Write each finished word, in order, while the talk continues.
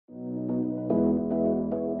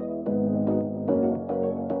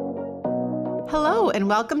Hello, and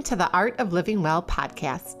welcome to the Art of Living Well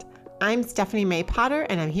podcast. I'm Stephanie Mae Potter,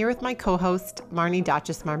 and I'm here with my co-host, Marnie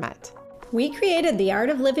Dotches-Marmette. We created the Art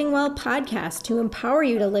of Living Well podcast to empower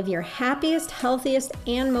you to live your happiest, healthiest,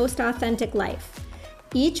 and most authentic life.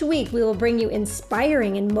 Each week, we will bring you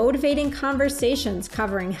inspiring and motivating conversations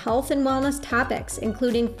covering health and wellness topics,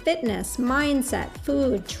 including fitness, mindset,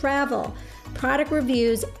 food, travel, product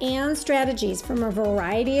reviews, and strategies from a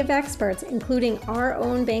variety of experts, including our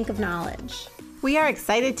own bank of knowledge. We are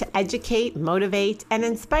excited to educate, motivate, and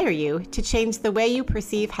inspire you to change the way you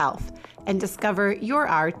perceive health and discover your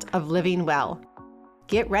art of living well.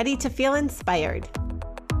 Get ready to feel inspired.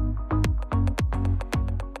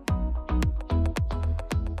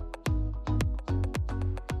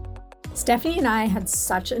 Stephanie and I had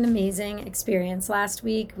such an amazing experience last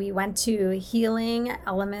week. We went to Healing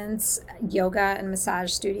Elements Yoga and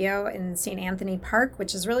Massage Studio in St. Anthony Park,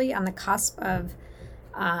 which is really on the cusp of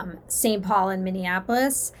St. Paul and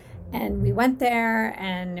Minneapolis. And we went there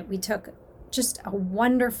and we took just a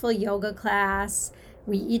wonderful yoga class.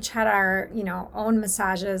 We each had our, own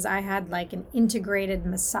massages. I had like an integrated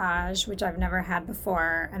massage, which I've never had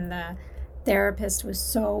before. And the therapist was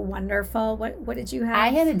so wonderful. What did you have? I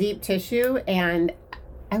had a deep tissue and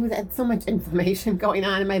I had so much inflammation going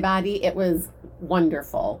on in my body. It was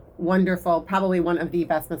wonderful, wonderful. Probably one of the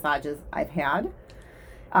best massages I've had.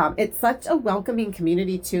 It's such a welcoming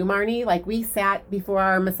community too, Marnie. Like we sat before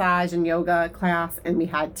our massage and yoga class and we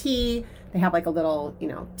had tea. They have like a little,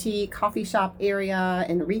 tea coffee shop area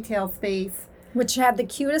and retail space. Which had the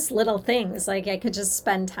cutest little things. Like I could just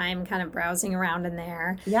spend time kind of browsing around in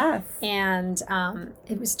there. Yes. And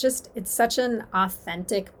it's such an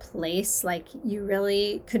authentic place. Like you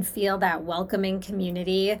really could feel that welcoming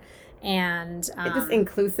community and just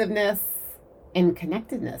inclusiveness and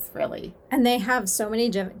connectedness, really. And they have so many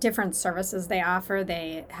different services they offer.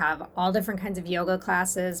 They have all different kinds of yoga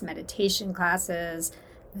classes, meditation classes,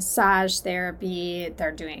 massage therapy.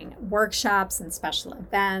 They're doing workshops and special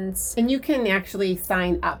events. And you can actually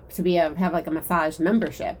sign up to have like a massage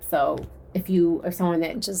membership. So if you are someone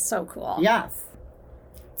that... Which is so cool. Yes.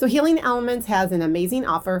 So Healing Elements has an amazing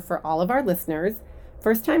offer for all of our listeners.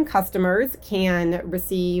 First-time customers can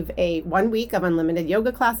receive a 1 week of unlimited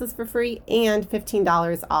yoga classes for free and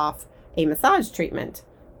 $15 off a massage treatment.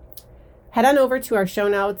 Head on over to our show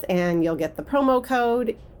notes and you'll get the promo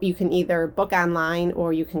code. You can either book online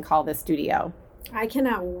or you can call the studio. I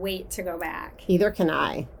cannot wait to go back. Either can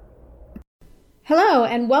I. Hello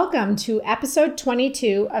and welcome to episode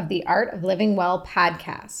 22 of the Art of Living Well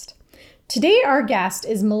podcast. Today our guest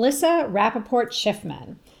is Melissa Rappaport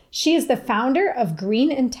Schifman. She is the founder of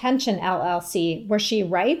Green Intention LLC, where she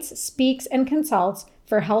writes, speaks, and consults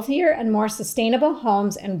for healthier and more sustainable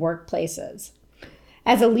homes and workplaces.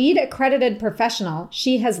 As a LEED accredited professional,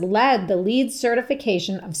 she has led the LEED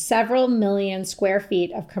certification of several million square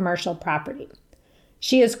feet of commercial property.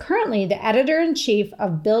 She is currently the editor-in-chief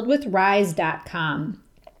of BuildWithRise.com,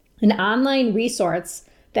 an online resource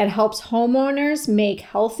that helps homeowners make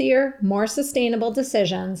healthier, more sustainable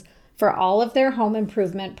decisions for all of their home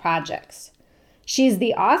improvement projects. She's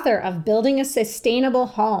the author of Building a Sustainable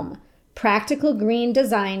Home, Practical Green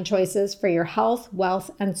Design Choices for Your Health, Wealth,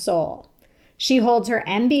 and Soul. She holds her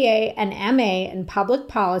MBA and MA in Public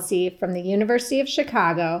Policy from the University of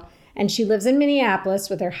Chicago, and she lives in Minneapolis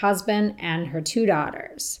with her husband and her 2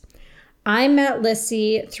 daughters. I met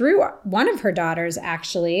Lissy through one of her daughters,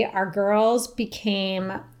 actually. Our girls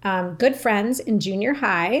became good friends in junior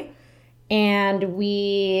high, and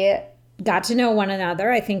we got to know one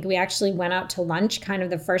another. I think we actually went out to lunch kind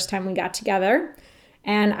of the first time we got together.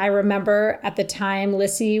 And I remember at the time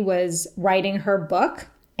Lissy was writing her book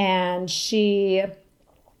and she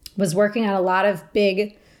was working on a lot of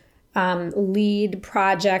big LEED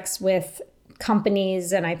projects with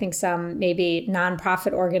companies and I think some maybe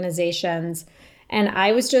nonprofit organizations. And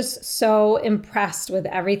I was just so impressed with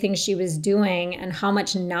everything she was doing and how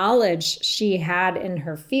much knowledge she had in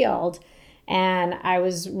her field. And I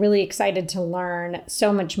was really excited to learn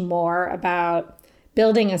so much more about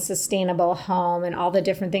building a sustainable home and all the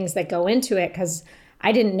different things that go into it, because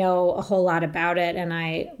I didn't know a whole lot about it. And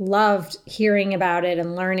I loved hearing about it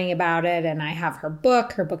and learning about it. And I have her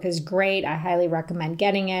book. Her book is great. I highly recommend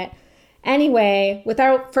getting it. Anyway,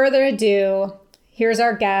 without further ado, here's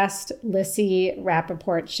our guest, Lissy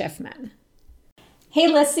Rappaport Schifman. Hey,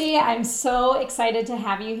 Lissy, I'm so excited to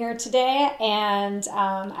have you here today. And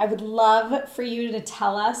I would love for you to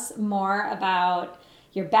tell us more about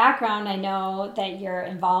your background. I know that you're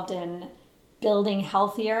involved in building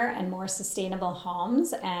healthier and more sustainable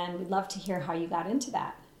homes, and we'd love to hear how you got into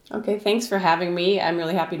that. Okay, thanks for having me. I'm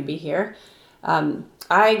really happy to be here.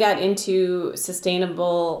 I got into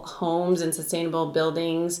sustainable homes and sustainable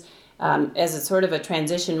buildings as a sort of a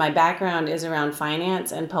transition. My background is around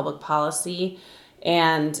finance and public policy,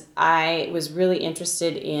 and I was really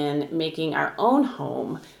interested in making our own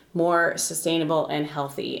home more sustainable and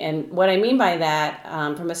healthy. And what I mean by that,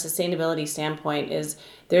 from a sustainability standpoint, is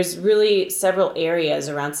there's really several areas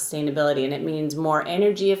around sustainability, and it means more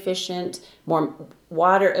energy efficient, more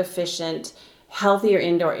water efficient, healthier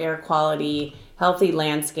indoor air quality, healthy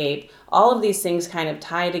landscape. All of these things kind of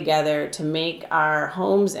tie together to make our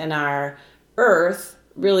homes and our earth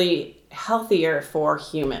really healthier for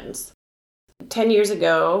humans. 10 years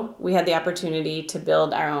ago, we had the opportunity to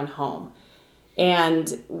build our own home.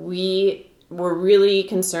 And we were really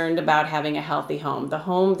concerned about having a healthy home. The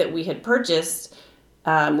home that we had purchased,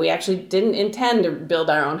 we actually didn't intend to build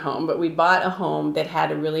our own home, but we bought a home that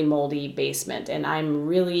had a really moldy basement. And I'm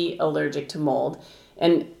really allergic to mold.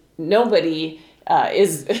 And nobody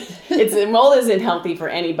mold isn't healthy for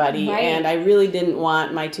anybody. Right. And I really didn't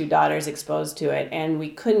want my 2 daughters exposed to it. And we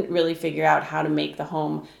couldn't really figure out how to make the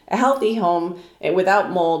home a healthy home without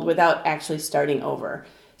mold, without actually starting over.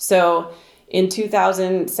 So in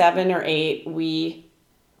 2007 or 8, we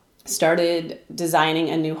started designing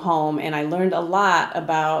a new home, and I learned a lot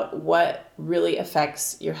about what really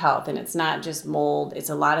affects your health. And it's not just mold, it's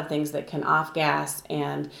a lot of things that can off-gas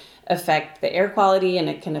and affect the air quality, and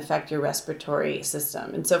it can affect your respiratory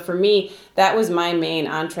system. And so for me, that was my main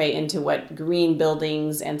entree into what green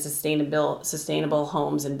buildings and sustainable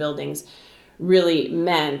homes and buildings really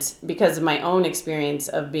meant, because of my own experience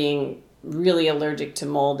of being really allergic to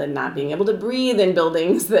mold and not being able to breathe in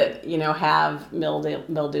buildings that, have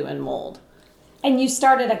mildew and mold. And you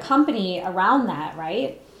started a company around that,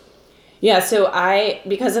 right? Yeah, so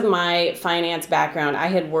because of my finance background, I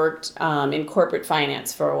had worked in corporate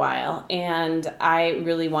finance for a while, and I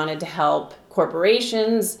really wanted to help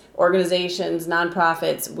corporations, organizations,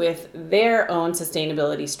 nonprofits with their own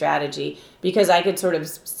sustainability strategy, because I could sort of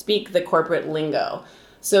speak the corporate lingo.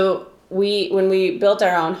 So when we built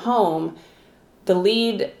our own home, the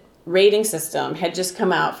LEED rating system had just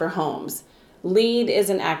come out for homes. LEED is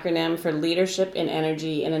an acronym for Leadership in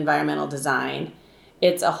Energy and Environmental Design.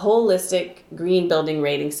 It's a holistic green building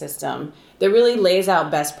rating system that really lays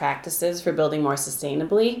out best practices for building more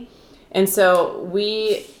sustainably. And so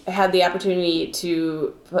we had the opportunity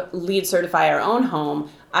to LEED certify our own home.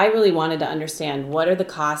 I really wanted to understand, what are the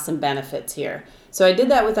costs and benefits here? So I did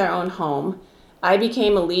that with our own home. I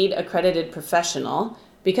became a LEED accredited professional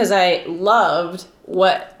because I loved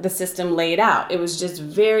what the system laid out. It was just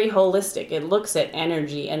very holistic. It looks at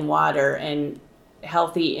energy and water and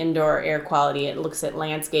healthy indoor air quality. It looks at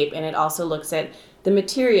landscape, and it also looks at the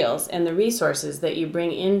materials and the resources that you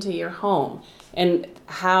bring into your home and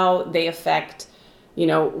how they affect,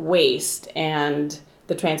 waste and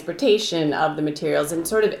the transportation of the materials and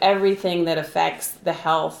sort of everything that affects the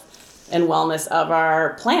health and wellness of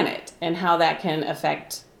our planet and how that can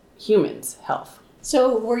affect humans' health.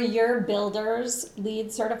 So were your builders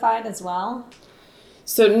LEED certified as well?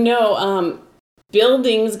 So no,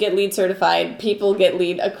 buildings get LEED certified, people get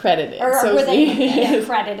LEED accredited. Or were they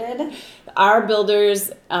accredited? Our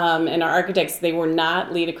builders and our architects, they were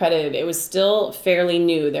not LEED accredited. It was still fairly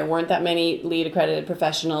new. There weren't that many LEED accredited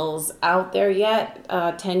professionals out there yet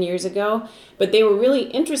 10 years ago, but they were really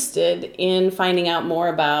interested in finding out more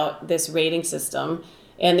about this rating system,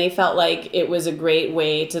 and they felt like it was a great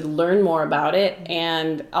way to learn more about it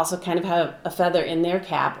and also kind of have a feather in their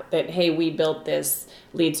cap that, hey, we built this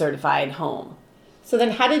LEED certified home. So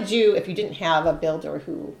then how did you, if you didn't have a builder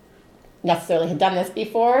who necessarily had done this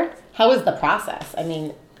before, how was the process? I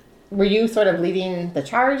mean, were you sort of leading the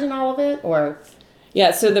charge in all of it, or?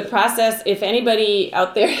 Yeah, so the process, if anybody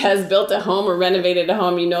out there has built a home or renovated a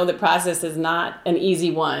home, the process is not an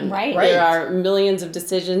easy one. Right. There are millions of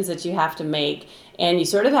decisions that you have to make, and you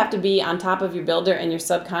sort of have to be on top of your builder and your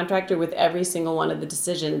subcontractor with every single one of the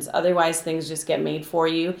decisions. Otherwise, things just get made for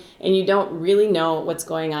you, and you don't really know what's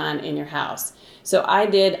going on in your house. So I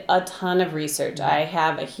did a ton of research. I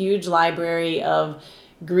have a huge library of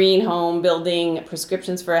green home building.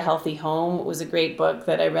 Prescriptions for a Healthy Home was a great book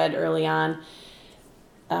that I read early on.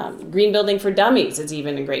 Green Building for Dummies is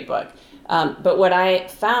even a great book. But what I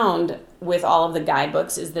found with all of the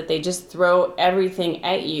guidebooks is that they just throw everything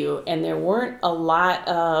at you, and there weren't a lot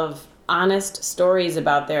of honest stories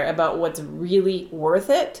about what's really worth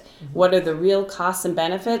it, what are the real costs and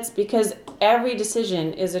benefits, because every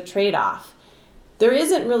decision is a trade-off. There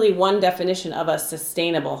isn't really one definition of a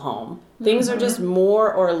sustainable home. Things are just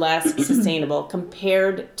more or less sustainable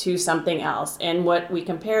compared to something else. And what we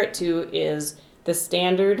compare it to is the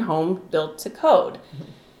standard home built to code.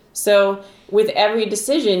 So with every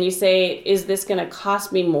decision, you say, is this going to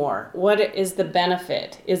cost me more? What is the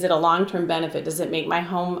benefit? Is it a long-term benefit? Does it make my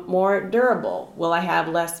home more durable? Will I have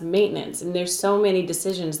less maintenance? And there's so many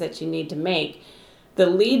decisions that you need to make. The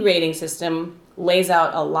LEED rating system lays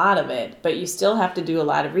out a lot of it, but you still have to do a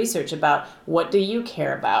lot of research about what do you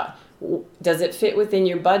care about? Does it fit within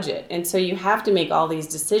your budget? And so you have to make all these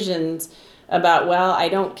decisions about, well, I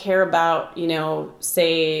don't care about,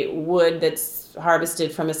 say wood that's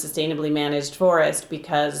harvested from a sustainably managed forest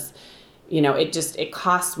because, it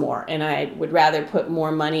costs more. And I would rather put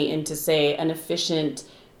more money into, say, an efficient,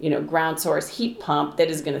 ground source heat pump that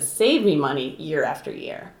is going to save me money year after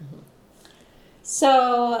year.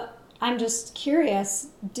 So I'm just curious,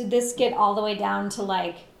 did this get all the way down to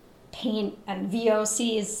like paint and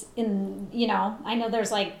VOCs in, I know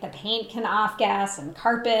there's like the paint can off gas and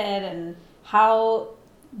carpet, and how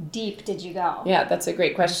deep did you go? Yeah, that's a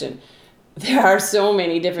great question. There are so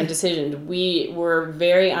many different decisions. We were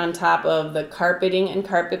very on top of the carpeting and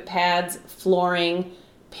carpet pads, flooring,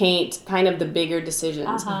 paint, kind of the bigger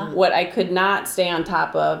decisions. What I could not stay on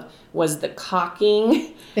top of was the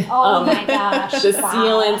caulking. Oh my gosh. The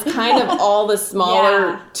sealants, kind of all the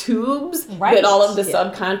smaller tubes that all of the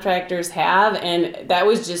subcontractors have. And that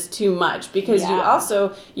was just too much because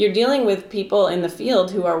you're dealing with people in the field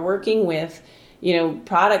who are working with,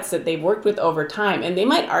 products that they've worked with over time. And they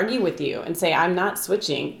might argue with you and say, I'm not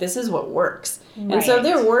switching. This is what works. Right. And so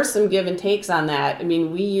there were some give and takes on that. I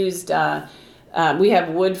mean, we used... we have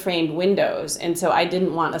wood-framed windows, and so I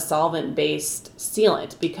didn't want a solvent-based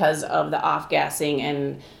sealant because of the off-gassing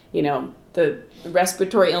and, the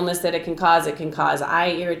respiratory illness that it can cause. It can cause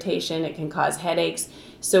eye irritation. It can cause headaches.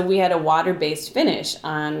 So we had a water-based finish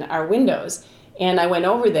on our windows. And I went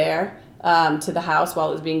over there to the house while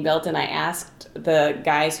it was being built, and I asked the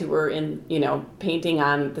guys who were painting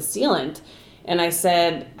on the sealant, and I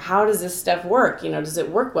said, how does this stuff work? Does it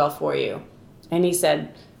work well for you? And he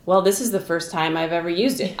said, well, this is the first time I've ever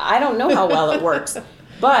used it. I don't know how well it works,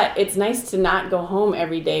 but it's nice to not go home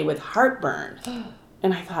every day with heartburn.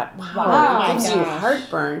 And I thought, wow, it gives you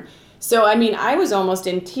heartburn. So, I was almost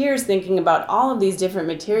in tears thinking about all of these different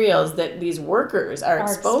materials that these workers are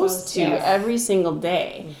exposed to every single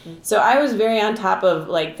day. Mm-hmm. So I was very on top of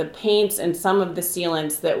like the paints and some of the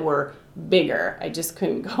sealants that were bigger. I just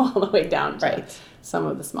couldn't go all the way down to some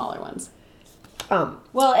of the smaller ones.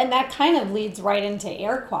 Well, and that kind of leads right into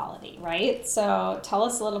air quality, right? So tell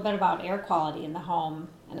us a little bit about air quality in the home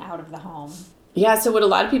and out of the home. Yeah, so what a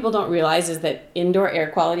lot of people don't realize is that indoor air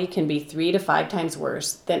quality can be 3 to 5 times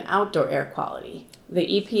worse than outdoor air quality. The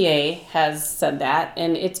EPA has said that,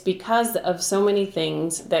 and it's because of so many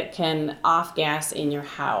things that can off-gas in your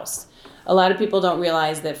house. A lot of people don't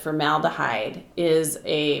realize that formaldehyde is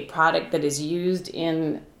a product that is used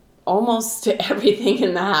in almost everything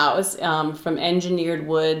in the house, from engineered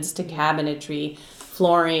woods to cabinetry,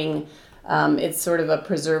 flooring. It's sort of a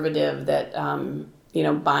preservative that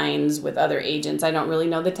binds with other agents. I don't really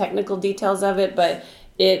know the technical details of it, but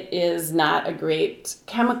it is not a great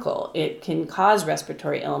chemical. It can cause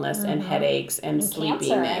respiratory illness and headaches and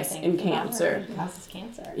sleepiness and cancer. It causes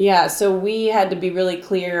cancer. Yeah, so we had to be really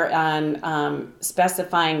clear on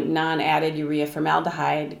specifying non-added urea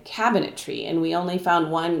formaldehyde cabinetry, and we only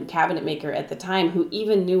found one cabinet maker at the time who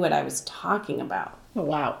even knew what I was talking about. Oh,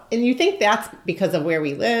 wow. And you think that's because of where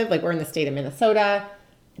we live? Like, we're in the state of Minnesota.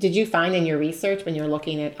 Did you find in your research when you're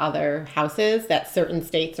looking at other houses that certain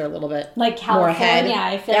states are a little bit like California, more ahead?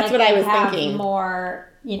 I feel that's like what I was have thinking. More,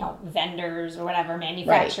 vendors or whatever,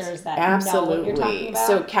 manufacturers that Absolutely. know what you're talking about.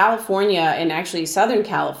 So California, and actually Southern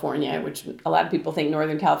California, which a lot of people think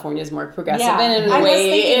Northern California is more progressive, and in a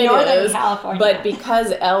way it Northern is. California. But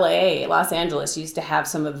because Los Angeles used to have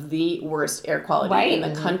some of the worst air quality in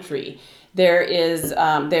the country, there is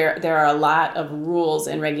there are a lot of rules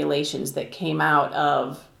and regulations that came out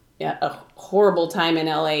of a horrible time in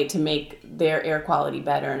LA to make their air quality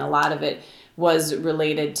better, and a lot of it was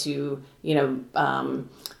related to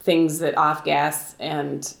things that off gas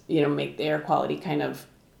and make the air quality kind of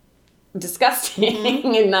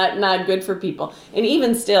disgusting and not good for people. And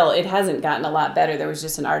even still, it hasn't gotten a lot better. There was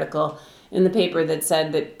just an article in the paper that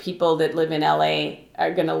said that people that live in LA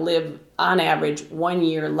are going to live on average 1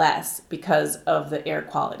 year less because of the air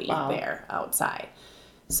quality there outside.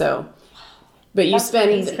 So. But you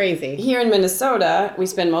spend crazy. Here in Minnesota, we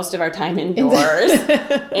spend most of our time indoors.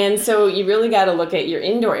 And so you really got to look at your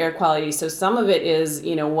indoor air quality. So some of it is,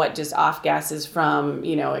 what just off gases from,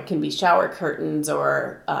 it can be shower curtains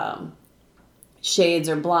or shades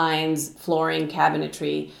or blinds, flooring,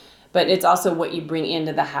 cabinetry. But it's also what you bring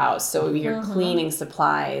into the house. So your cleaning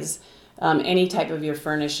supplies, any type of your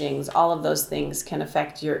furnishings, all of those things can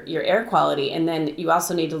affect your air quality. And then you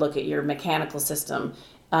also need to look at your mechanical system.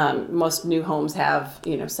 Most new homes have,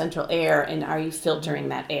 central air, and are you filtering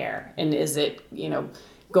that air? And is it,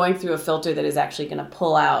 going through a filter that is actually going to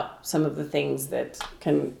pull out some of the things that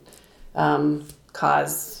can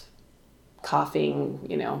cause coughing,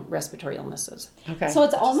 respiratory illnesses. Okay. So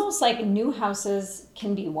it's almost like new houses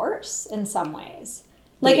can be worse in some ways.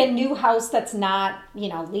 Like a new house that's not,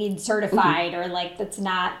 LEED certified, or like that's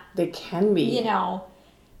not, they can be,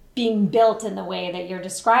 being built in the way that you're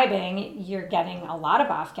describing. You're getting a lot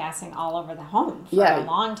of off-gassing all over the home for a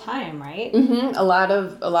long time, right? Mm-hmm. A lot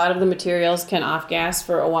of the materials can off-gas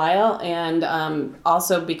for a while, and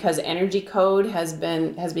also because energy code has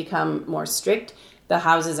become more strict, the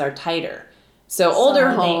houses are tighter. So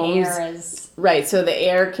older homes, the air is right? So the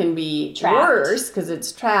air can be trapped. Worse because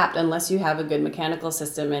it's trapped unless you have a good mechanical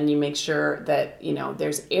system and you make sure that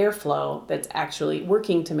there's airflow that's actually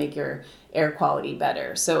working to make your air quality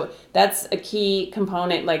better. So that's a key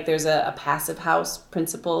component. Like there's a passive house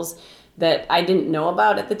principles that I didn't know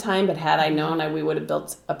about at the time, but had I known, we would have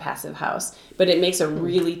built a passive house. But it makes a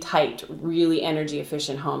really tight, really energy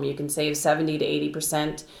efficient home. You can save 70 to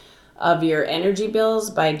 80% of your energy bills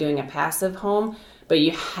by doing a passive home, but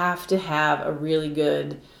you have to have a really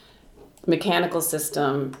good mechanical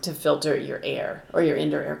system to filter your air, or your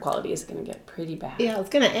indoor air quality is going to get pretty bad. Yeah, I was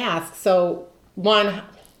going to ask. So one,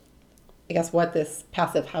 I guess what this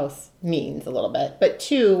passive house means a little bit, but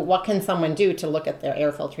two, what can someone do to look at their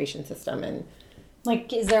air filtration system? And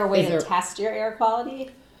like, is there a way to test your air quality?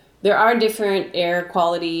 There are different air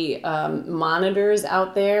quality monitors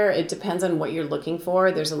out there. It depends on what you're looking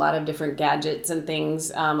for. There's a lot of different gadgets and things.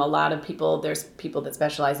 There's people that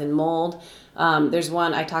specialize in mold. There's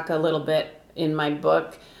one, I talk a little bit in my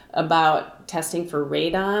book about testing for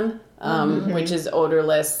radon, which is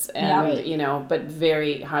odorless and, but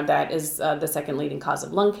very hard. That is the second leading cause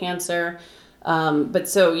of lung cancer. But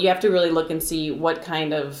so you have to really look and see what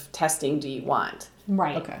kind of testing do you want.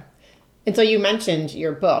 Right. Okay. And so you mentioned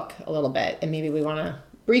your book a little bit, and maybe we want to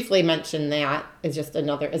briefly mention that as just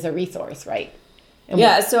as a resource, right?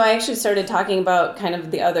 And so I actually started talking about kind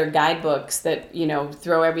of the other guidebooks that,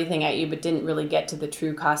 throw everything at you, but didn't really get to the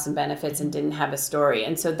true costs and benefits and didn't have a story.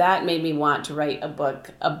 And so that made me want to write a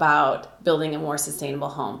book about building a more sustainable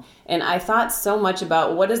home. And I thought so much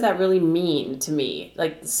about what does that really mean to me?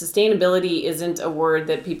 Like, sustainability isn't a word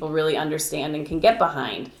that people really understand and can get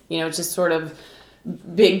behind. It's just sort of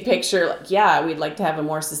big picture, like, we'd like to have a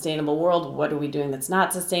more sustainable world. What are we doing that's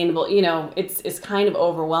not sustainable? It's kind of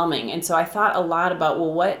overwhelming. And so I thought a lot about,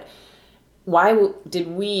 why did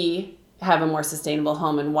we have a more sustainable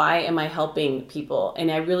home, and why am I helping people?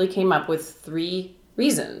 And I really came up with 3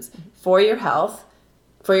 reasons: for your health,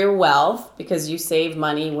 for your wealth, because you save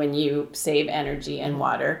money when you save energy and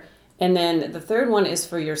water. And then the third one is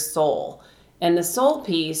for your soul. And the soul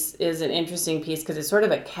piece is an interesting piece because it's sort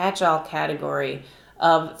of a catch-all category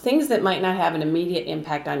of things that might not have an immediate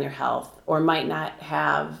impact on your health, or they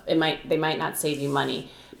might not save you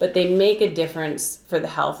money, but they make a difference for the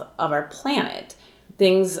health of our planet.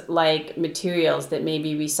 Things like materials that may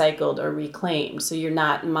be recycled or reclaimed, so you're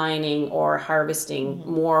not mining or harvesting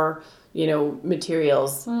more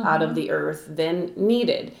materials out of the earth than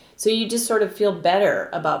needed. So you just sort of feel better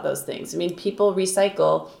about those things. I mean, people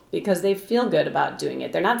recycle because they feel good about doing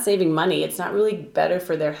it. They're not saving money. It's not really better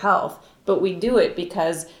for their health, but we do it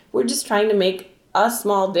because we're just trying to make a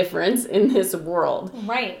small difference in this world.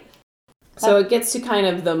 Right. So it gets to kind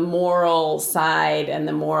of the moral side and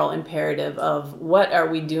the moral imperative of what are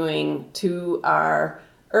we doing to our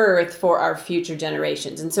earth for our future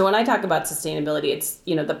generations. And so when I talk about sustainability, it's,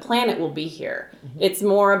 the planet will be here. Mm-hmm. It's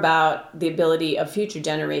more about the ability of future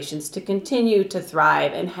generations to continue to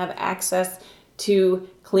thrive and have access to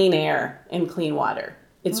clean air and clean water.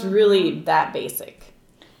 It's really that basic.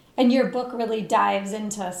 And your book really dives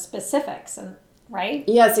into specifics, right?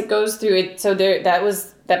 Yes, it goes through it. So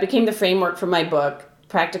that became the framework for my book,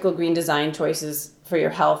 Practical Green Design Choices for Your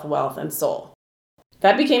Health, Wealth, and Soul.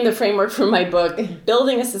 That became the framework for my book,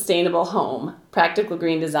 Building a Sustainable Home, Practical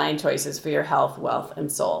Green Design Choices for Your Health, Wealth,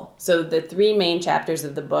 and Soul. So the 3 main chapters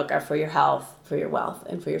of the book are for your health, for your wealth,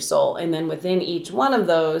 and for your soul. And then within each one of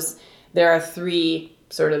those, there are 3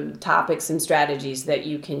 sort of topics and strategies that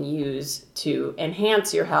you can use to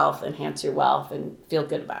enhance your health, enhance your wealth, and feel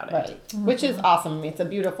good about it. Right, which is awesome. I mean, it's a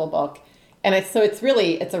beautiful book. And it's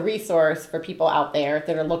a resource for people out there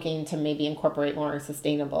that are looking to maybe incorporate more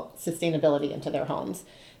sustainability into their homes.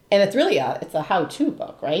 And it's really it's a how-to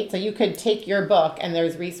book, right? So you could take your book and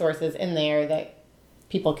there's resources in there that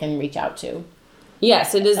people can reach out to.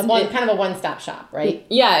 Yes, it is. Kind of a one-stop shop, right?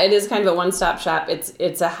 Yeah, it is kind of a one-stop shop.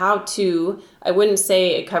 It's a how-to. I wouldn't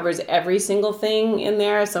say it covers every single thing in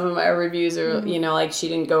there. Some of my reviews are, like she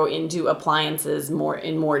didn't go into appliances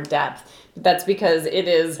in more depth. But that's because it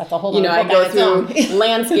is, that's a whole I go through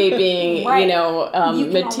landscaping, right.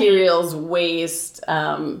 materials, waste,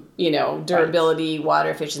 durability, water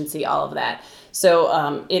efficiency, all of that.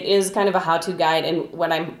 So it is kind of a how-to guide. And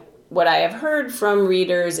what I have heard from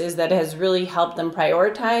readers is that it has really helped them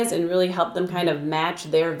prioritize and really helped them kind of match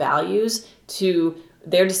their values to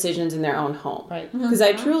their decisions in their own home. Right. Because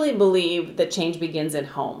I truly believe that change begins at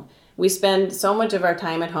home. We spend so much of our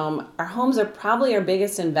time at home. Our homes are probably our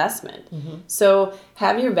biggest investment. So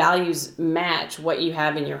have your values match what you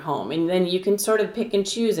have in your home. And then you can sort of pick and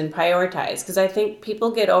choose and prioritize. Because I think people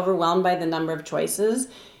get overwhelmed by the number of choices.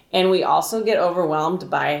 And we also get overwhelmed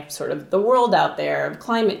by sort of the world out there of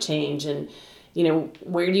climate change and,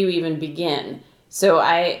 where do you even begin? So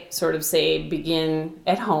I sort of say begin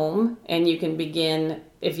at home, and you can begin,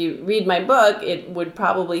 if you read my book, it would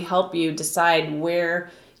probably help you decide where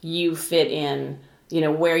you fit in,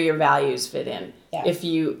 where your values fit in. Yeah. If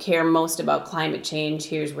you care most about climate change,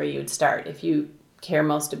 here's where you would start. If you care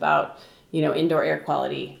most about, indoor air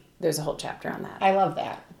quality, there's a whole chapter on that. I love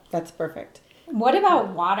that. That's perfect. What about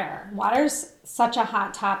water? Water's such a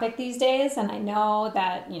hot topic these days, and I know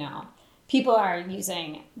that, people are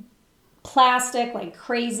using plastic like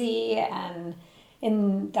crazy, and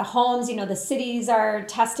in the homes, the cities are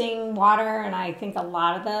testing water, and I think a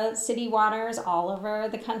lot of the city waters all over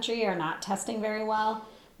the country are not testing very well.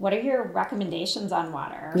 What are your recommendations on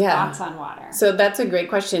water? Thoughts on water? So that's a great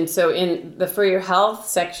question. So in the For Your Health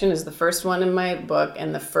section is the first one in my book,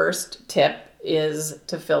 and the first tip is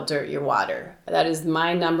to filter your water. That is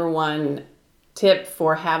my number one tip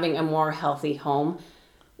for having a more healthy home.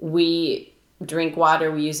 We drink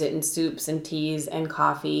water, we use it in soups and teas and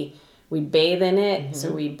coffee. We bathe in it,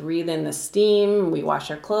 so we breathe in the steam, we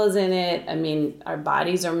wash our clothes in it. I mean, our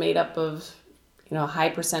bodies are made up of, a high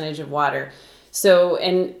percentage of water. So,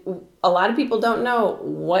 and a lot of people don't know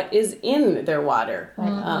what is in their water.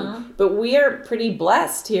 But we are pretty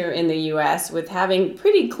blessed here in the U.S. with having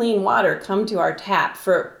pretty clean water come to our tap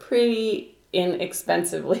for pretty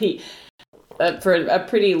inexpensively, for a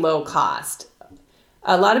pretty low cost.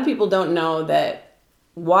 A lot of people don't know that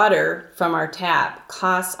water from our tap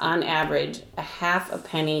costs on average a half a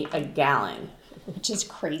penny a gallon. Which is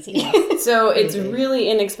crazy. So it's really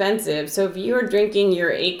inexpensive. So if you're drinking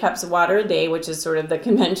your 8 cups of water a day, which is sort of the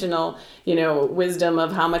conventional, wisdom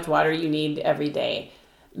of how much water you need every day,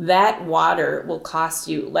 that water will cost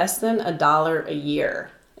you less than $1 a year.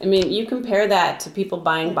 I mean, you compare that to people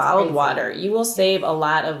buying bottled water. You will save a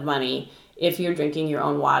lot of money if you're drinking your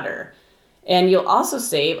own water. And you'll also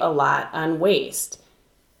save a lot on waste.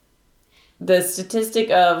 The statistic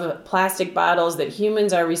of plastic bottles, that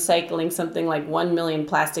humans are recycling something like 1 million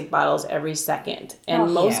plastic bottles every second.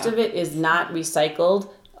 And most of it is not recycled.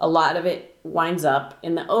 A lot of it winds up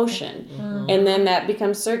in the ocean. And then that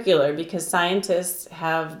becomes circular because scientists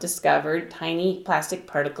have discovered tiny plastic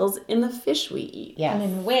particles in the fish we eat. And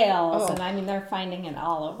in whales, and they're finding it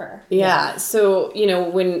all over. Yeah. So,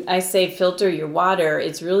 when I say filter your water,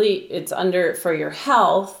 it's under for your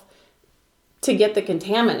health, to get the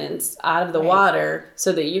contaminants out of the water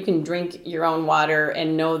so that you can drink your own water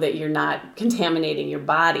and know that you're not contaminating your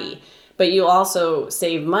body. But you'll also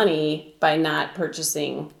save money by not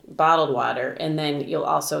purchasing bottled water. And then you'll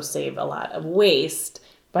also save a lot of waste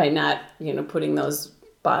by not, putting those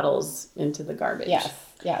bottles into the garbage.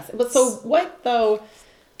 Yes. But so what, though,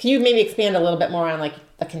 can you maybe expand a little bit more on like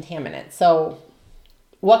the contaminants? So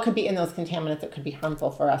what could be in those contaminants that could be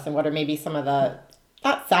harmful for us, and what are maybe some of the,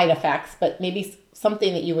 not side effects, but maybe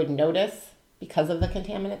something that you would notice because of the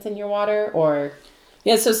contaminants in your water? Or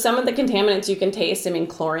yeah, so some of the contaminants you can taste. I mean,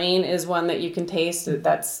 chlorine is one that you can taste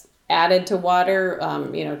that's added to water,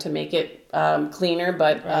 to make it cleaner.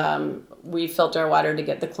 But we filter our water to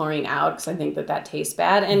get the chlorine out because I think that tastes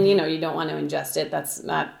bad. And, you don't want to ingest it. That's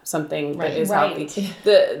not something that is healthy.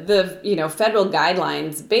 The federal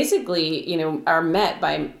guidelines basically, are met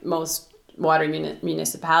by most water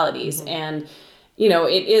municipalities. And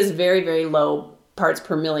it is very, very low parts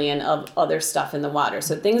per million of other stuff in the water.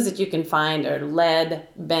 So things that you can find are lead,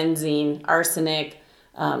 benzene, arsenic.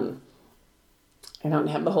 I don't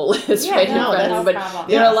have the whole list in front of me, but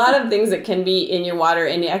there are a lot of things that can be in your water.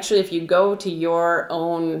 And actually, if you go to your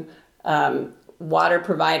own water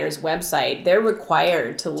provider's website, they're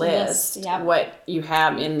required to list what you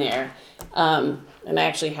have in there. And I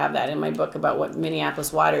actually have that in my book about what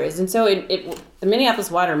Minneapolis water is. And so the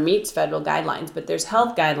Minneapolis water meets federal guidelines, but there's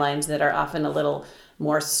health guidelines that are often a little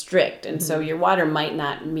more strict. And so your water might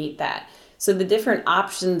not meet that. So the different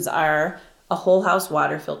options are a whole house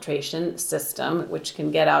water filtration system, which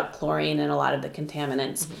can get out chlorine and a lot of the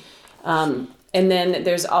contaminants. And then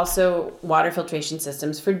there's also water filtration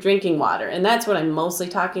systems for drinking water. And that's what I'm mostly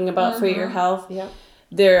talking about for your health. Yeah.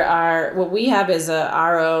 There are, what we have is a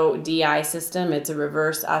RO-DI system. It's a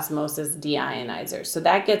reverse osmosis deionizer. So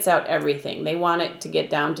that gets out everything. They want it to get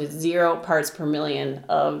down to 0 parts per million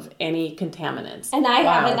of any contaminants. And I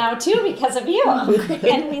have it now too because of you.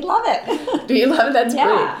 And we love it. Do you love it? That's Yeah.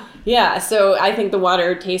 great. Yeah, so I think the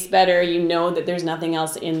water tastes better. You know that there's nothing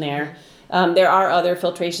else in there. There are other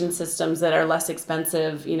filtration systems that are less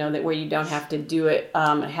expensive, that where you don't have to do it,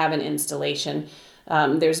 have an installation.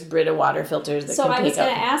 There's Brita water filters that So can I take was going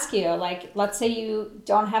to up. ask you, like, let's say you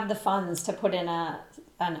don't have the funds to put in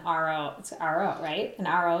an RO, it's RO, right? An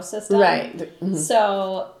RO system. Right.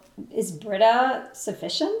 So is Brita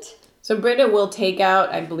sufficient? So Brita will take out,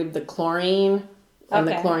 I believe, the chlorine and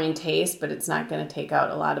the Okay. chlorine taste, but it's not going to take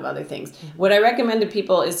out a lot of other things. What I recommend to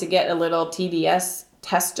people is to get a little TDS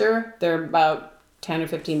tester. They're about $10 or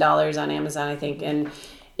 $15 on Amazon, I think, and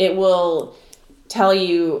it will tell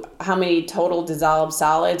you how many total dissolved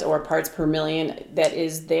solids or parts per million that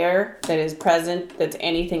is there, that is present, that's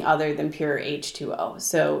anything other than pure H2O.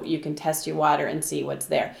 So you can test your water and see what's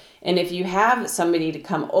there. And if you have somebody to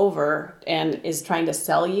come over and is trying to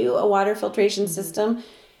sell you a water filtration system,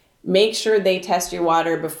 make sure they test your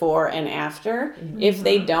water before and after. If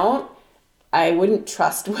they don't, I wouldn't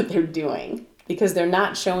trust what they're doing because they're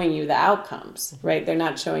not showing you the outcomes, right? They're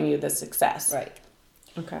not showing you the success. Right.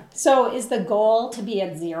 Okay. So is the goal to be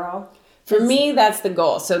at 0? For me, that's the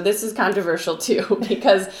goal. So this is controversial too,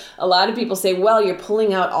 because a lot of people say, well, you're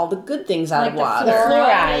pulling out all the good things out Like of the water.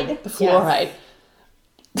 fluoride. The fluoride.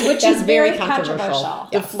 Which That's is very very controversial. controversial.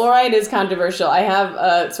 The fluoride is controversial. I have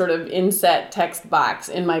a sort of inset text box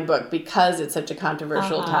in my book because it's such a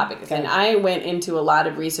controversial topic. Okay. And I went into a lot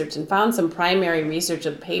of research and found some primary research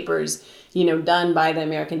of papers, done by the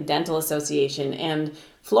American Dental Association. And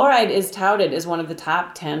fluoride is touted as one of the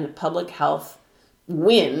top 10 public health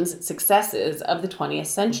successes of the 20th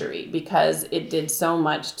century because it did so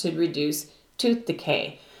much to reduce tooth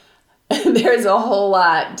decay. There's a whole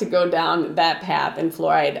lot to go down that path in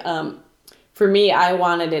fluoride. For me, I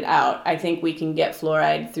wanted it out. I think we can get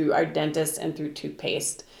fluoride through our dentists and through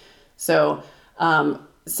toothpaste. So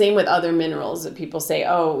same with other minerals that people say,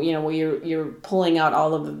 you're pulling out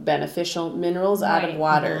all of the beneficial minerals out of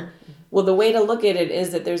water. Well, the way to look at it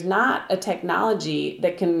is that there's not a technology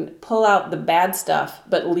that can pull out the bad stuff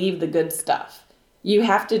but leave the good stuff. You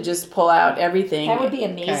have to just pull out everything. That would be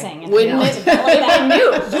amazing. Wouldn't it? If I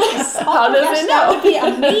knew. Yes. How does it know? That would be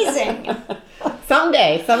amazing.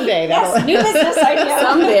 Someday. Yes, new business idea.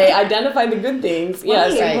 Someday, identify the good things.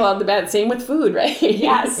 Yes, Right. and pull out the bad. Same with food, right?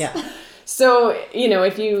 Yes. Yeah. So,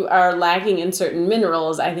 if you are lacking in certain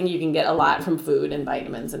minerals, I think you can get a lot from food and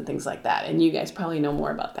vitamins and things like that. And you guys probably know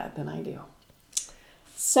more about that than I do.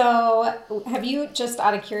 So have you, just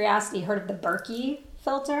out of curiosity, heard of the Berkey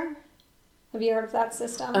filter? Have you heard of that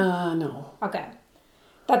system? No. Okay.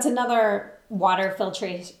 That's another water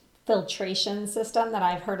filtration system that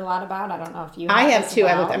I've heard a lot about. I don't know if you I have as too.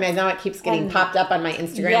 well. I know it keeps getting And- popped up on my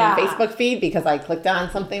Instagram Yeah. and Facebook feed because I clicked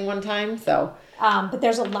on something one time. So But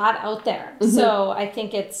there's a lot out there. So I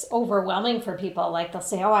think it's overwhelming for people. Like they'll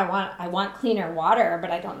say, I want cleaner water,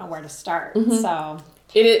 but I don't know where to start. So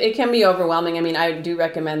It can be overwhelming. I mean, I do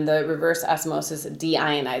recommend the reverse osmosis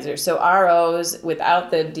deionizer. So ROs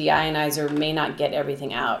without the deionizer may not get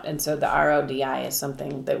everything out. And so the RO-DI is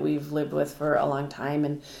something that we've lived with for a long time.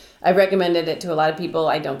 And I've recommended it to a lot of people.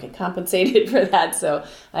 I don't get compensated for that. So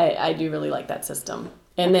I do really like that system.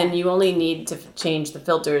 And then you only need to change the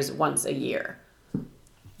filters once a year.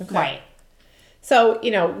 right. So,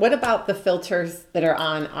 what about the filters that are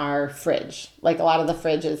on our fridge? Like a lot of the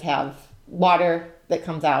fridges have water that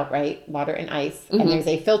comes out, right? Water and ice. And there's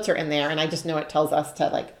a filter in there. And I just know it tells us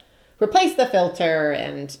to replace the filter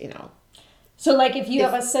and, So like if you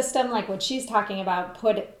have a system like what she's talking about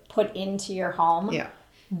put into your home, yeah.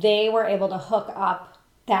 they were able to hook up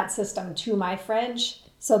that system to my fridge.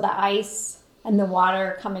 So the ice and the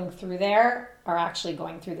water coming through there are actually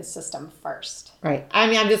going through the system first. Right. I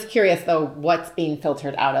mean, I'm just curious though, what's being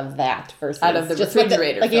filtered out of that versus Out of the just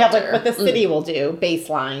refrigerator Like you have filter. what the city will do,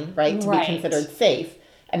 baseline, right, to Right. be considered safe,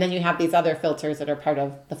 and then you have these other filters that are part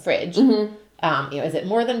of the fridge. Is it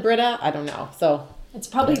more than Brita? I don't know. So It's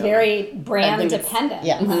probably very brand think it's- dependent,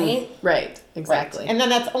 yeah. right? Right, exactly. And then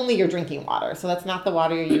that's only your drinking water. So that's not the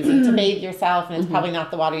water you're using to bathe yourself, and it's probably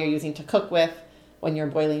not the water you're using to cook with. when you're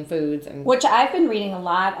boiling foods. And which I've been reading a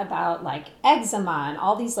lot about, like eczema and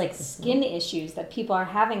all these like skin issues that people are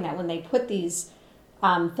having, that when they put these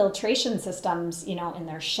filtration systems, you know, in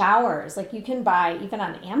their showers, like you can buy even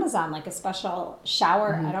on Amazon, like a special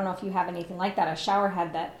shower. I don't know if you have anything like that, a shower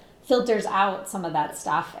head that filters out some of that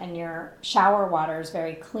stuff, and your shower water is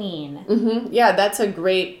very clean. Yeah, that's a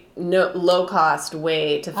great low cost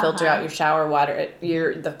way to filter out your shower water,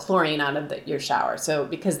 the chlorine out of your shower. So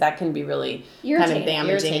because that can be really kind of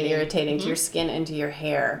damaging and irritating to your skin and to your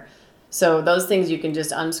hair. So those things you can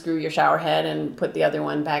just unscrew your shower head and put the other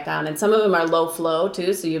one back on. And some of them are low flow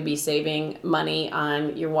too, so you'll be saving money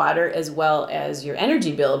on your water as well as your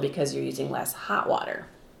energy bill because you're using less hot water.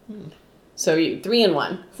 So 3 in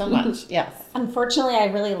 1. So much, yes. Unfortunately, I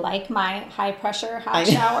really like my high pressure hot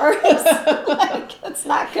showers. Like, it's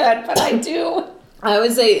not good, but I do. I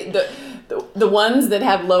would say the ones that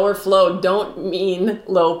have lower flow don't mean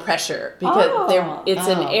low pressure, because it's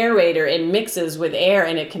an aerator. It mixes with air,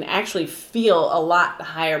 and it can actually feel a lot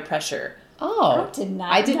higher pressure. Oh,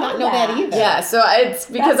 I did not know that either. Yeah, so it's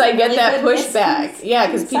because I get that pushback. Yeah,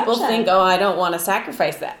 because people think, I don't want to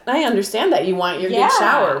sacrifice that. I understand that you want your good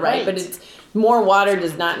shower, right? But it's more water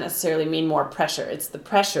does not necessarily mean more pressure. It's the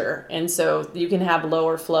pressure, and so you can have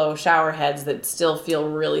lower flow shower heads that still feel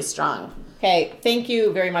really strong. Okay, thank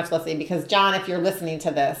you very much, Leslie, because John, if you're listening to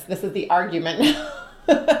this is the argument.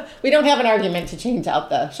 We don't have an argument to change out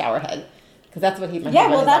the shower head, because that's what my husband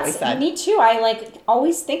has always said. Me too. I like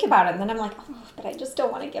always think about it, and then I'm like, but I just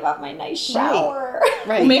don't want to give up my nice shower.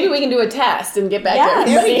 Right. Well, maybe we can do a test and get back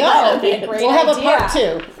to there we go. That'd be a great We'll have idea. a part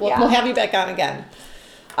 2. We'll have you back on again.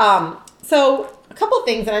 So a couple of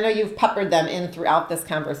things, and I know you've peppered them in throughout this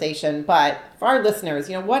conversation, but for our listeners,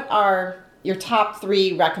 you know, what are your top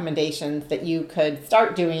 3 recommendations that you could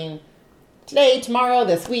start doing today, tomorrow,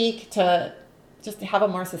 this week to just have a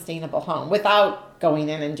more sustainable home without going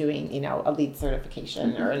in and doing, you know, a LEED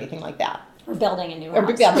certification or anything like that? Or building a new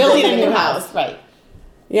house. Building a new house, right.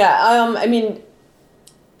 Yeah, I mean,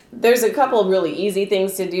 there's a couple of really easy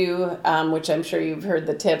things to do, which I'm sure you've heard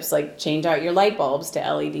the tips, like change out your light bulbs to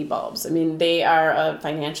LED bulbs. I mean, they are a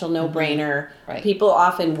financial no-brainer. Right. People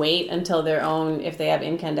often wait until their own, if they have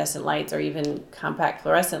incandescent lights or even compact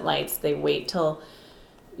fluorescent lights, they wait till,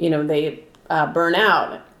 you know, they burn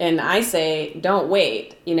out. And I say, don't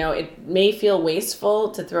wait. You know, it may feel wasteful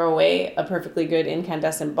to throw away a perfectly good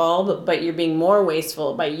incandescent bulb, but you're being more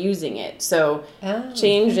wasteful by using it. So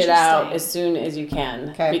change it out as soon as you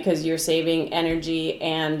can, because you're saving energy,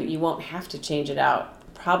 and you won't have to change it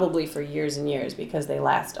out probably for years and years, because they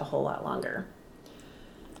last a whole lot longer.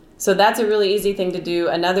 So that's a really easy thing to do.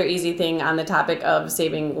 Another easy thing on the topic of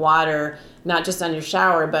saving water, not just on your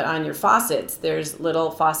shower, but on your faucets. There's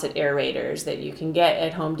little faucet aerators that you can get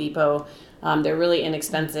at Home Depot. They're really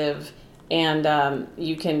inexpensive, and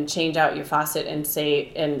you can change out your faucet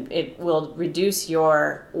and it will reduce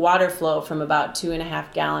your water flow from about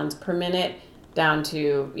 2.5 gallons per minute down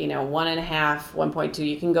to, 1.5, 1.2.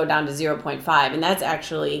 You can go down to 0.5, and that's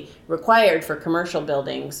actually required for commercial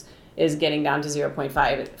buildings, is getting down to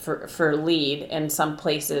 0.5 for LEED, and some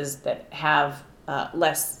places that have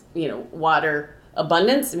less, water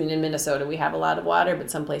abundance. I mean, in Minnesota, we have a lot of water, but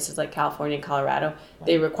some places like California and Colorado,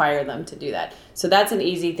 they require them to do that. So that's an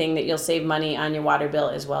easy thing that you'll save money on your water bill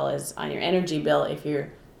as well as on your energy bill if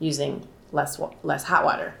you're using less hot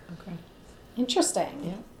water. Okay. Interesting.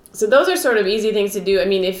 Yeah. So those are sort of easy things to do. I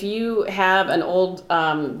mean, if you have an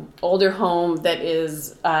older home that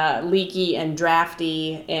is leaky and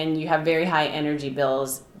drafty, and you have very high energy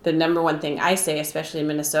bills, the number one thing I say, especially in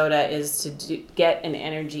Minnesota, is to get an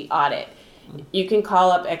energy audit. You can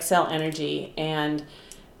call up Xcel Energy, and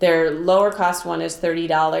their lower cost one is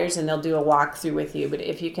 $30, and they'll do a walkthrough with you. But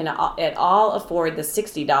if you can at all afford the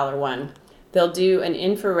 $60 one, they'll do an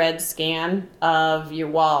infrared scan of your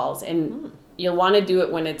walls, and you'll want to do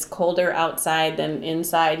it when it's colder outside than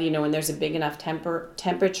inside, when there's a big enough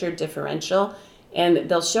temperature differential, and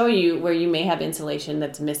they'll show you where you may have insulation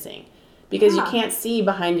that's missing, because you can't see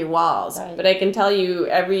behind your walls. Right. But I can tell you,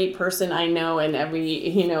 every person I know and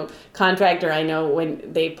every, contractor I know,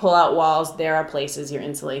 when they pull out walls, there are places your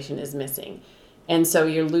insulation is missing. And so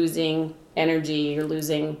you're losing energy, you're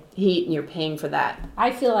losing heat, and you're paying for that.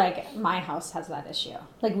 I feel like my house has that issue.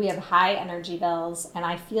 Like, we have high energy bills, and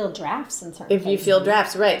I feel drafts in certain places. If you feel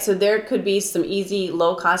drafts, right. So there could be some easy,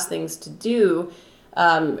 low-cost things to do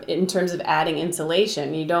in terms of adding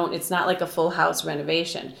insulation. It's not like a full house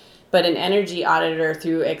renovation. But an energy auditor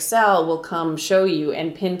through Xcel will come show you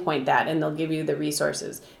and pinpoint that, and they'll give you the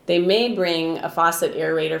resources. They may bring a faucet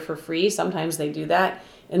aerator for free. Sometimes they do that.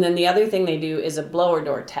 And then the other thing they do is a blower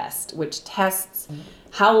door test, which tests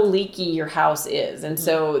how leaky your house is. And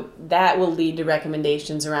so that will lead to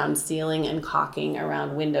recommendations around sealing and caulking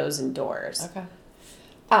around windows and doors. Okay.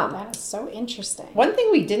 That is so interesting. One thing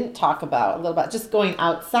we didn't talk about a little about just going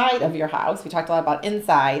outside of your house. We talked a lot about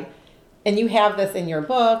inside, and you have this in your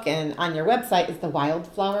book and on your website is the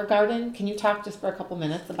wildflower garden. Can you talk just for a couple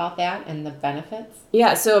minutes about that and the benefits?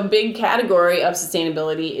 Yeah, so a big category of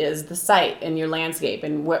sustainability is the site and your landscape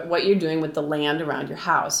and what you're doing with the land around your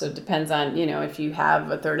house. So it depends on, if you have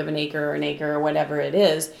a third of an acre or whatever it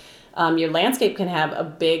is, your landscape can have a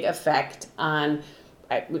big effect on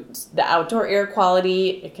the outdoor air quality.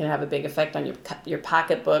 It can have a big effect on your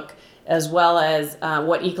pocketbook, as well as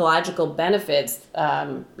what ecological benefits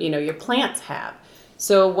your plants have.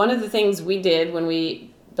 So one of the things we did when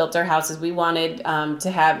we built our house is we wanted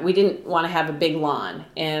we didn't want to have a big lawn.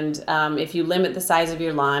 And if you limit the size of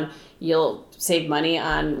your lawn, you'll save money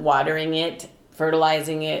on watering it,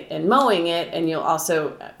 fertilizing it, and mowing it. And you'll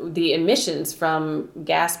also, the emissions from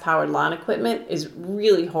gas-powered lawn equipment is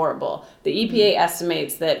really horrible. The EPA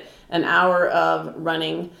estimates that an hour of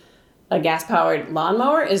running a gas-powered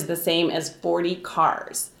lawnmower is the same as 40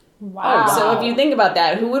 cars. Wow. So if you think about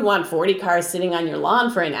that, who would want 40 cars sitting on your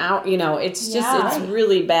lawn for an hour? It's just, it's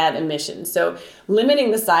really bad emissions. So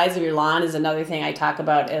limiting the size of your lawn is another thing I talk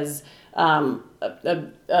about as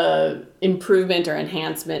improvement or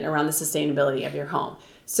enhancement around the sustainability of your home.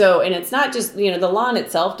 So, and it's not just, the lawn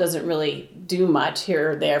itself doesn't really do much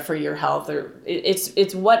here or there for your health, or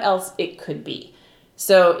it's what else it could be.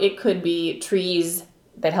 So it could be trees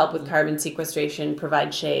that help with carbon sequestration,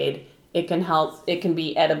 provide shade. It can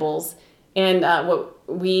be edibles. And what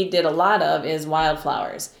we did a lot of is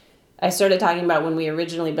wildflowers. I started talking about when we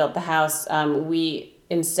originally built the house, we,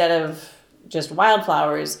 instead of just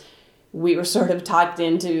wildflowers, we were sort of talked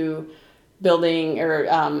into building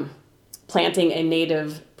or planting a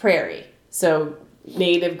native prairie. So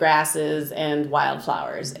native grasses and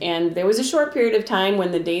wildflowers. And there was a short period of time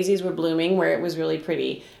when the daisies were blooming where it was really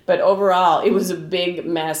pretty. But overall, it was a big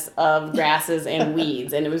mess of grasses and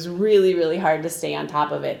weeds. And it was really, really hard to stay on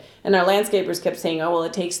top of it. And our landscapers kept saying, oh, well,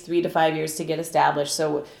 it takes 3 to 5 years to get established.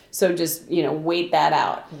 So just, wait that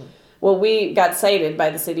out. Well, we got cited by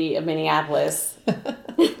the city of Minneapolis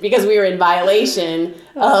because we were in violation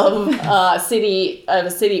of a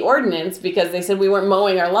city ordinance because they said we weren't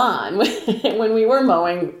mowing our lawn when we were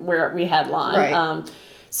mowing where we had lawn. Right.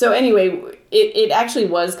 So anyway, it actually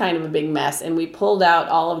was kind of a big mess, and we pulled out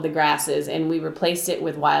all of the grasses and we replaced it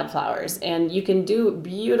with wildflowers. And you can do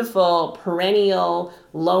beautiful, perennial,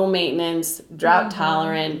 low maintenance, drought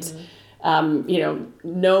tolerant,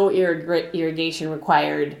 no irrigation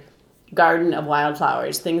required garden of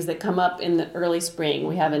wildflowers, things that come up in the early spring.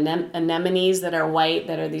 We have anemones that are white,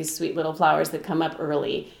 that are these sweet little flowers that come up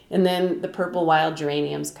early. And then the purple wild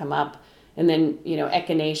geraniums come up. And then,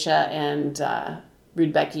 echinacea and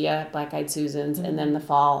rudbeckia, black-eyed Susans. And then the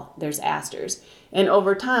fall, there's asters. And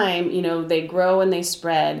over time, they grow and they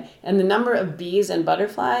spread. And the number of bees and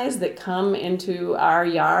butterflies that come into our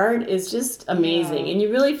yard is just amazing. Yeah. And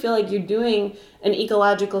you really feel like you're doing an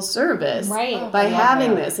ecological service by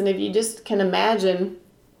having this. And if you just can imagine,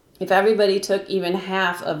 if everybody took even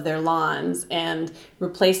half of their lawns and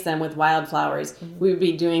replaced them with wildflowers, we would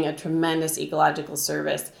be doing a tremendous ecological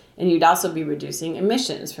service. And you'd also be reducing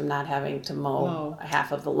emissions from not having to mow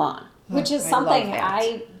half of the lawn. Which is something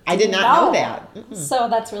I did not know that. Mm-mm. So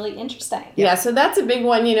that's really interesting. Yeah, so that's a big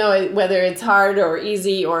one, whether it's hard or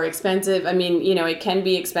easy or expensive. I mean, it can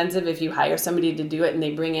be expensive if you hire somebody to do it and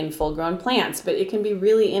they bring in full-grown plants, but it can be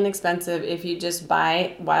really inexpensive if you just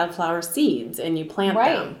buy wildflower seeds and you plant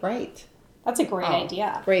them. Right. That's a great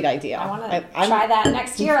idea. Great idea. I want to try that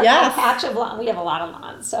next year. Yes. A patch of lawn. We have a lot of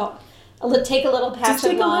lawns, so take a little patch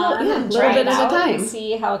of lawn and little try bit it at a out time and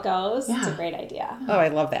see how it goes. Yeah. It's a great idea. Oh, I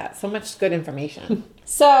love that. So much good information.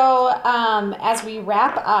 So as we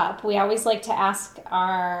wrap up, we always like to ask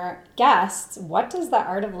our guests, what does the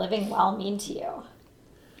art of living well mean to you?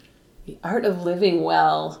 The art of living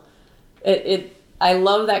well, I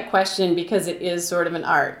love that question because it is sort of an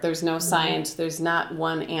art. There's no science. There's not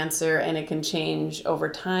one answer, and it can change over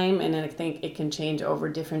time, and I think it can change over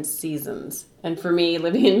different seasons. And for me,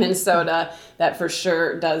 living in Minnesota, that for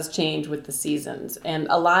sure does change with the seasons. And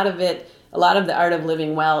a lot of the art of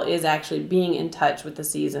living well is actually being in touch with the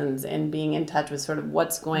seasons and being in touch with sort of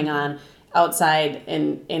what's going on outside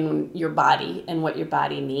in your body and what your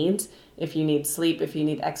body needs. If you need sleep, if you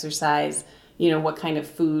need exercise, what kind of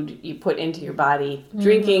food you put into your body,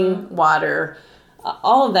 drinking water,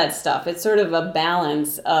 all of that stuff. It's sort of a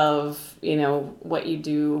balance of, what you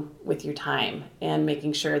do with your time and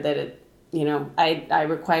making sure that I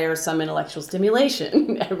require some intellectual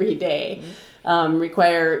stimulation every day. Not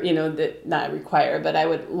require, but I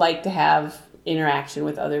would like to have interaction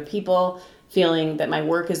with other people, feeling that my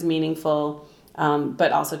work is meaningful,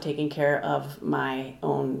 but also taking care of my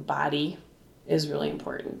own body is really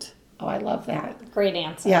important. Oh, I love that. Great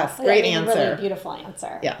answer. Yes, great answer. Really beautiful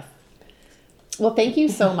answer. Yes. Well, thank you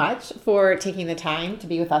so much for taking the time to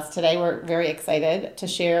be with us today. We're very excited to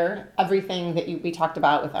share everything that we talked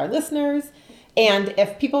about with our listeners. And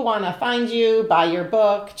if people want to find you, buy your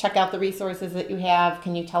book, check out the resources that you have,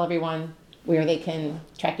 can you tell everyone where they can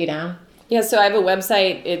track you down? Yeah, so I have a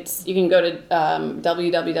website. You can go to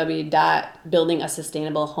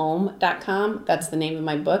www.buildingasustainablehome.com. That's the name of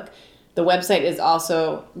my book. The website is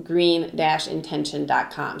also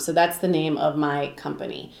green-intention.com. So that's the name of my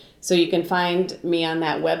company. So you can find me on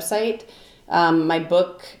that website. My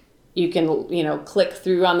book, you can, click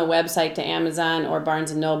through on the website to Amazon or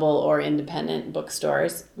Barnes & Noble or independent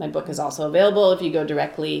bookstores. My book is also available if you go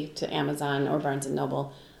directly to Amazon or Barnes &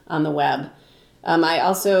 Noble on the web. I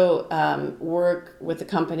also work with a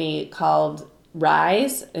company called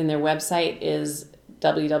Rise, and their website is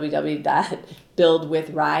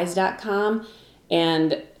www.buildwithrise.com.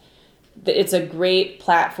 And it's a great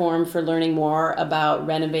platform for learning more about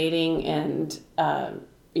renovating and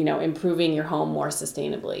improving your home more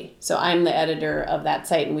sustainably. So I'm the editor of that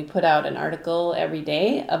site, and we put out an article every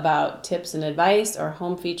day about tips and advice or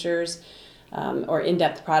home features or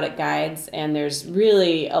in-depth product guides. And there's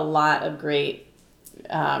really a lot of great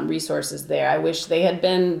resources there. I wish they had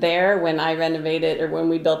been there when I renovated or when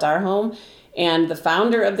we built our home. And the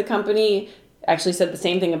founder of the company actually said the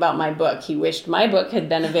same thing about my book. He wished my book had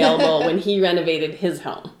been available when he renovated his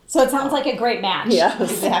home. So it sounds like a great match. Yeah,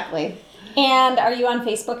 exactly. And are you on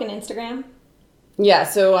Facebook and Instagram? Yeah,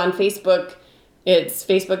 so on Facebook, it's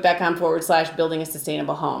facebook.com/building a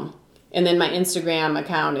sustainable home. And then my Instagram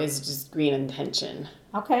account is just Green Intention.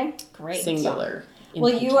 Okay, great. Singular.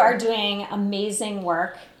 Well, you are doing amazing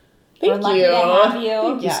work. Thank We're lucky you. to have you.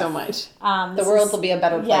 Thank you so much. The world will be a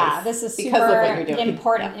better place. Yeah, this is because of super what you're doing.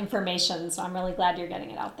 important information, so I'm really glad you're getting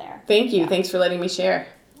it out there. Thank you. Thanks for letting me share.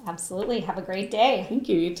 Absolutely. Have a great day. Thank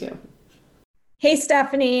you. You too. Hey,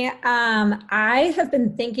 Stephanie. I have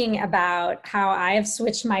been thinking about how I have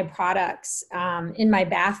switched my products in my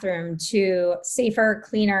bathroom to safer,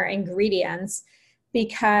 cleaner ingredients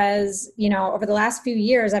because, over the last few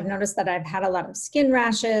years, I've noticed that I've had a lot of skin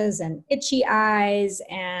rashes and itchy eyes.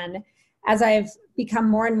 And as I've become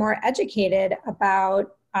more and more educated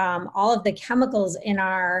about all of the chemicals in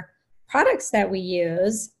our products that we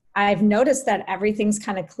use, I've noticed that everything's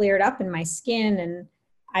kind of cleared up in my skin, and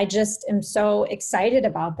I just am so excited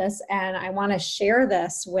about this, and I want to share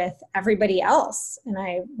this with everybody else. And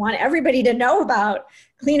I want everybody to know about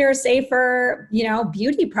cleaner, safer,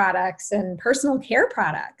 beauty products and personal care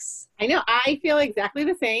products. I know. I feel exactly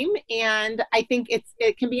the same. And I think it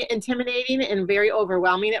can be intimidating and very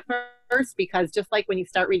overwhelming at first, because just like when you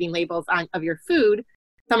start reading labels of your food,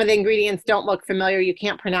 some of the ingredients don't look familiar. You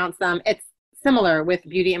can't pronounce them. It's similar with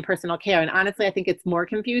beauty and personal care. And honestly, I think it's more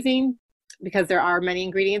confusing because there are many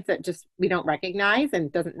ingredients that just we don't recognize,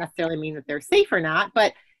 and doesn't necessarily mean that they're safe or not.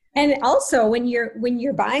 And also when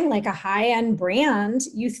you're buying like a high-end brand,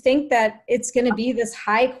 you think that it's going to be this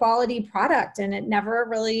high quality product, and it never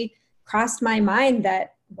really crossed my mind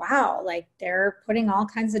that, wow, like they're putting all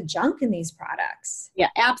kinds of junk in these products. Yeah,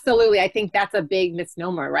 absolutely. I think that's a big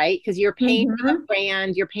misnomer, right? Because you're paying for the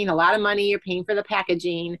brand, you're paying a lot of money, you're paying for the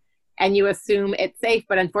packaging, and you assume it's safe.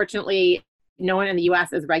 But unfortunately, no one in the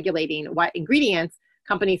U.S. is regulating what ingredients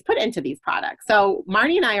companies put into these products. So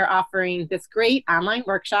Marnie and I are offering this great online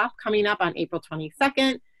workshop coming up on April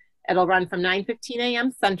 22nd. It'll run from 9:15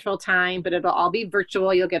 a.m. Central Time, but it'll all be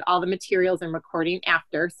virtual. You'll get all the materials and recording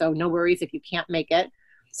after, so no worries if you can't make it.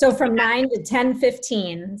 So from 9 to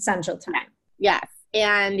 10:15 Central Time. Yes,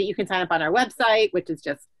 and you can sign up on our website, which is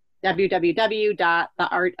just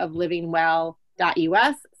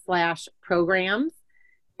www.theartoflivingwell.us/programs.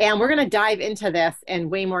 And we're going to dive into this in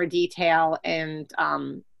way more detail, and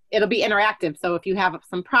it'll be interactive. So if you have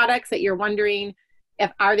some products that you're wondering,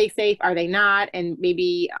 are they safe, are they not? And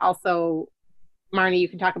maybe also, Marnie, you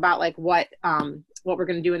can talk about like what we're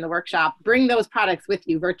going to do in the workshop. Bring those products with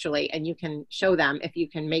you virtually, and you can show them if you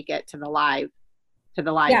can make it to the live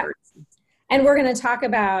Yeah. version. And we're going to talk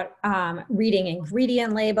about reading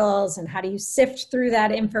ingredient labels and how do you sift through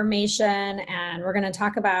that information. And we're going to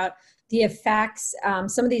talk about the effects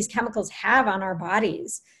some of these chemicals have on our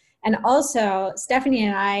bodies. And also, Stephanie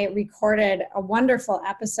and I recorded a wonderful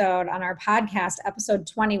episode on our podcast, episode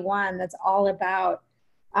 21, that's all about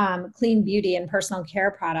clean beauty and personal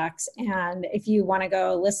care products. And if you want to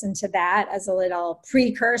go listen to that as a little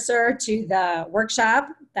precursor to the workshop,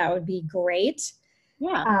 that would be great.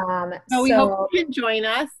 Yeah. So we hope you can join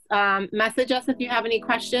us. Message us if you have any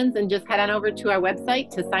questions and just head on over to our website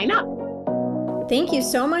to sign up. Thank you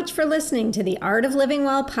so much for listening to the Art of Living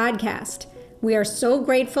Well podcast. We are so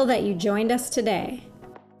grateful that you joined us today.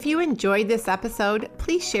 If you enjoyed this episode,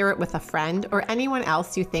 please share it with a friend or anyone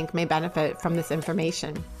else you think may benefit from this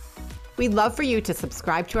information. We'd love for you to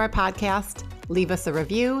subscribe to our podcast, leave us a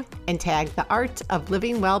review, and tag the Art of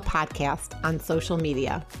Living Well podcast on social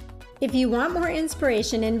media. If you want more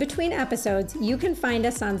inspiration in between episodes, you can find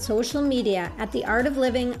us on social media at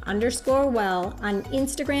theartofliving_well on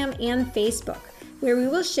Instagram and Facebook, where we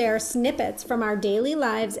will share snippets from our daily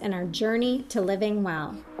lives and our journey to living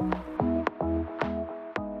well.